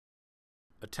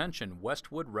Attention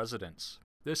Westwood residents.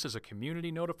 This is a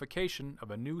community notification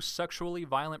of a new sexually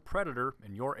violent predator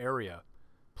in your area.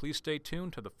 Please stay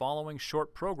tuned to the following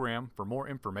short program for more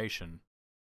information.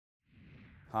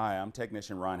 Hi, I'm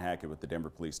Technician Ron Hackett with the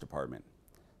Denver Police Department.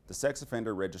 The Sex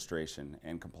Offender Registration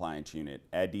and Compliance Unit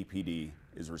at DPD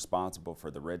is responsible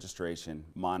for the registration,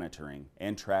 monitoring,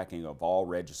 and tracking of all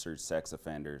registered sex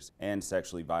offenders and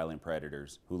sexually violent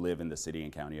predators who live in the city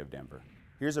and county of Denver.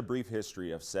 Here's a brief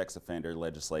history of sex offender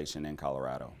legislation in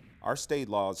Colorado. Our state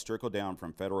laws trickle down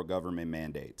from federal government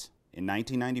mandates. In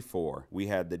 1994, we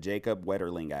had the Jacob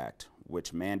Wetterling Act,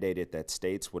 which mandated that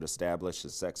states would establish a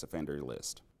sex offender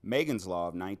list. Megan's Law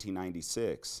of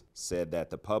 1996 said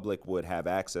that the public would have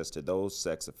access to those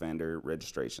sex offender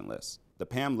registration lists. The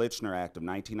Pam Lichner Act of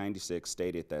 1996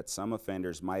 stated that some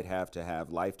offenders might have to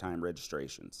have lifetime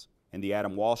registrations. And the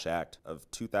Adam Walsh Act of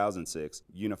 2006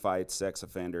 unified sex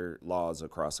offender laws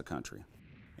across the country.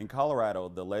 In Colorado,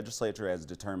 the legislature has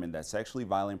determined that sexually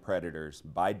violent predators,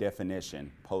 by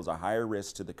definition, pose a higher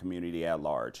risk to the community at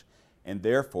large, and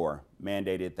therefore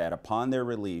mandated that upon their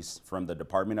release from the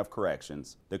Department of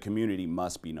Corrections, the community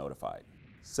must be notified.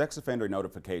 Sex offender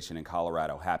notification in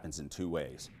Colorado happens in two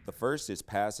ways. The first is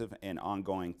passive and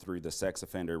ongoing through the sex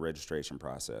offender registration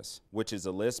process, which is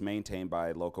a list maintained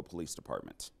by local police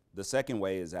departments. The second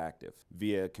way is active,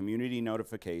 via community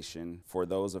notification for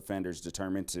those offenders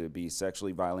determined to be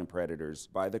sexually violent predators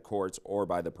by the courts or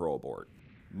by the parole board.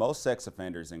 Most sex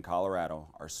offenders in Colorado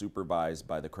are supervised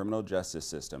by the criminal justice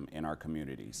system in our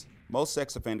communities. Most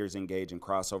sex offenders engage in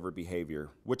crossover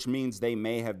behavior, which means they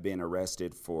may have been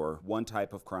arrested for one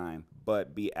type of crime,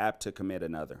 but be apt to commit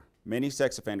another. Many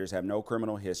sex offenders have no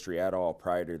criminal history at all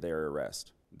prior to their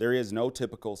arrest. There is no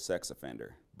typical sex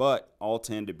offender, but all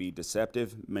tend to be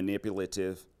deceptive,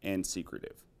 manipulative, and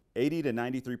secretive. 80 to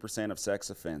 93% of sex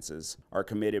offenses are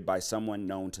committed by someone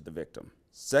known to the victim.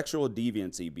 Sexual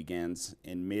deviancy begins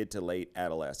in mid to late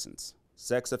adolescence.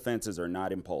 Sex offenses are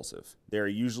not impulsive. They are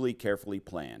usually carefully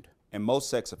planned, and most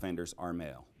sex offenders are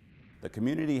male. The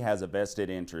community has a vested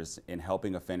interest in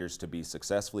helping offenders to be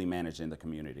successfully managed in the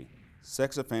community.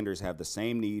 Sex offenders have the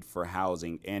same need for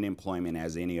housing and employment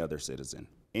as any other citizen.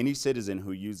 Any citizen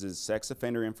who uses sex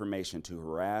offender information to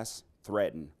harass,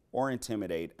 threaten, or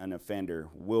intimidate an offender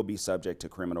will be subject to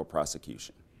criminal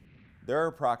prosecution. There are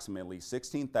approximately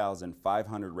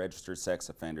 16,500 registered sex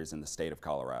offenders in the state of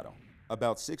Colorado.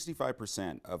 About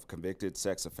 65% of convicted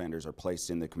sex offenders are placed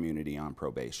in the community on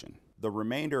probation. The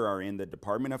remainder are in the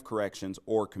Department of Corrections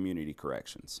or Community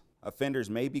Corrections. Offenders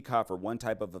may be caught for one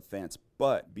type of offense,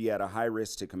 but be at a high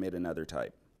risk to commit another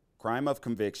type. Crime of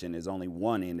conviction is only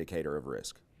one indicator of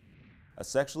risk. A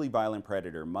sexually violent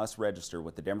predator must register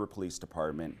with the Denver Police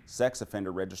Department Sex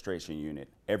Offender Registration Unit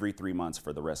every 3 months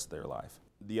for the rest of their life.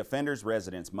 The offender's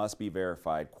residence must be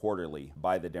verified quarterly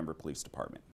by the Denver Police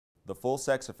Department. The full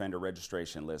sex offender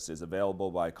registration list is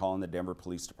available by calling the Denver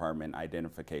Police Department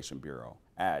Identification Bureau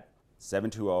at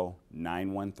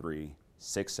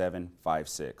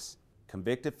 720-913-6756.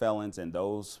 Convicted felons and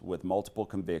those with multiple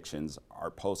convictions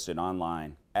are posted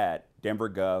online at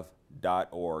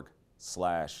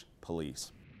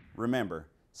denvergov.org/police. Remember,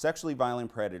 sexually violent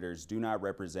predators do not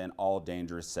represent all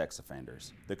dangerous sex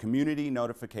offenders. The community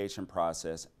notification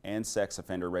process and sex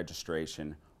offender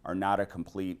registration are not a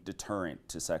complete deterrent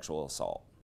to sexual assault.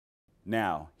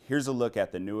 Now, here's a look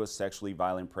at the newest sexually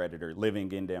violent predator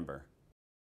living in Denver.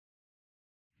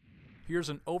 Here's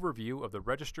an overview of the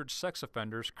registered sex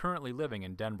offenders currently living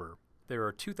in Denver. There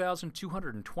are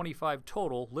 2,225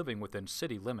 total living within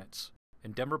city limits.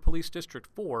 In Denver Police District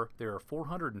 4, there are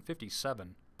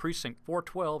 457. Precinct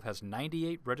 412 has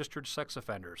 98 registered sex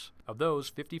offenders. Of those,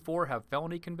 54 have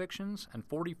felony convictions and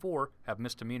 44 have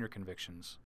misdemeanor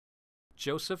convictions.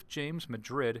 Joseph James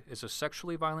Madrid is a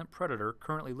sexually violent predator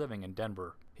currently living in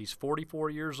Denver. He's 44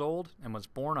 years old and was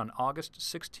born on August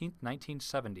 16,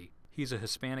 1970. He's a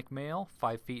Hispanic male,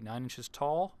 5 feet 9 inches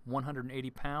tall, 180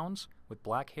 pounds, with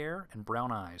black hair and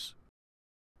brown eyes.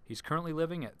 He's currently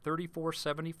living at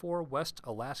 3474 West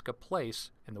Alaska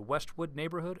Place in the Westwood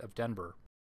neighborhood of Denver.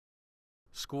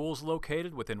 Schools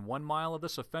located within 1 mile of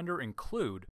this offender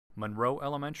include Monroe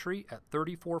Elementary at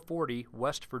 3440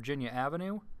 West Virginia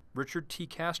Avenue, Richard T.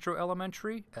 Castro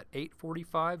Elementary at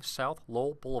 845 South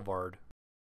Lowell Boulevard.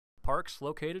 Parks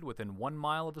located within 1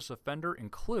 mile of this offender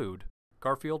include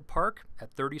Garfield Park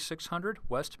at 3600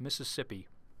 West Mississippi.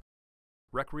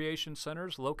 Recreation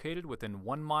centers located within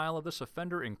 1 mile of this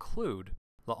offender include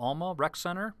La Alma Rec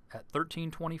Center at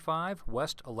 1325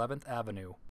 West 11th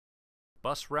Avenue.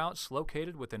 Bus routes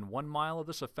located within 1 mile of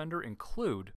this offender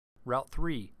include Route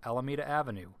 3, Alameda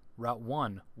Avenue, Route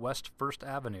 1, West 1st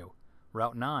Avenue,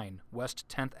 Route 9, West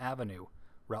 10th Avenue,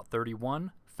 Route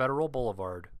 31, Federal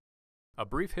Boulevard. A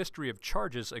brief history of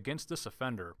charges against this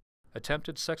offender.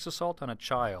 Attempted sex assault on a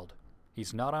child.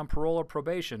 He's not on parole or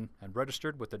probation and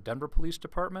registered with the Denver Police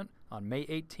Department on May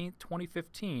 18,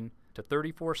 2015 to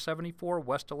 3474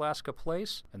 West Alaska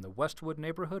Place in the Westwood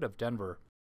neighborhood of Denver.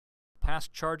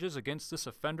 Past charges against this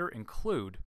offender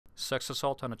include sex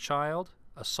assault on a child,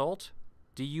 assault,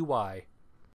 DUI.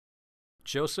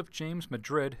 Joseph James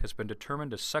Madrid has been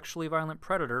determined a sexually violent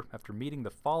predator after meeting the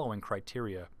following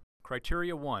criteria.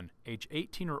 Criteria 1. Age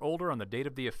 18 or older on the date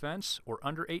of the offense, or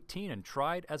under 18 and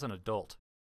tried as an adult.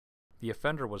 The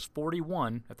offender was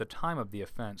 41 at the time of the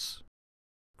offense.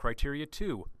 Criteria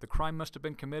 2. The crime must have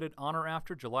been committed on or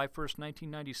after July 1,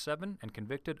 1997 and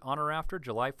convicted on or after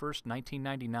July 1,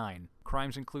 1999.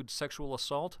 Crimes include sexual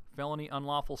assault, felony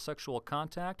unlawful sexual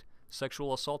contact,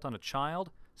 sexual assault on a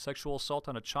child, sexual assault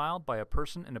on a child by a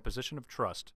person in a position of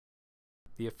trust.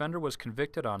 The offender was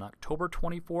convicted on October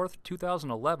 24,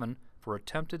 2011 for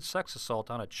attempted sex assault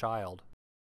on a child.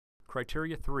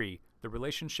 Criteria 3. The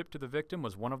relationship to the victim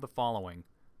was one of the following.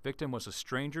 Victim was a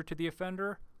stranger to the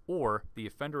offender, or the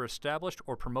offender established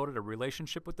or promoted a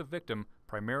relationship with the victim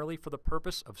primarily for the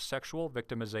purpose of sexual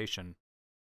victimization.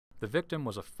 The victim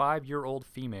was a 5-year-old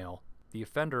female. The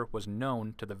offender was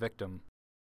known to the victim.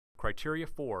 Criteria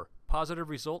 4. Positive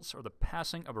results are the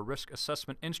passing of a risk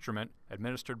assessment instrument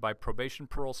administered by probation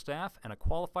parole staff and a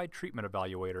qualified treatment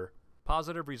evaluator.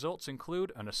 Positive results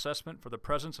include an assessment for the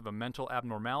presence of a mental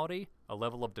abnormality, a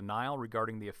level of denial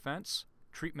regarding the offense,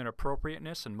 treatment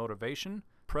appropriateness and motivation,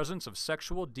 presence of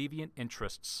sexual deviant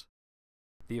interests.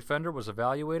 The offender was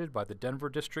evaluated by the Denver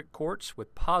District Courts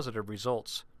with positive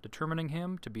results, determining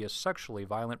him to be a sexually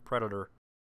violent predator.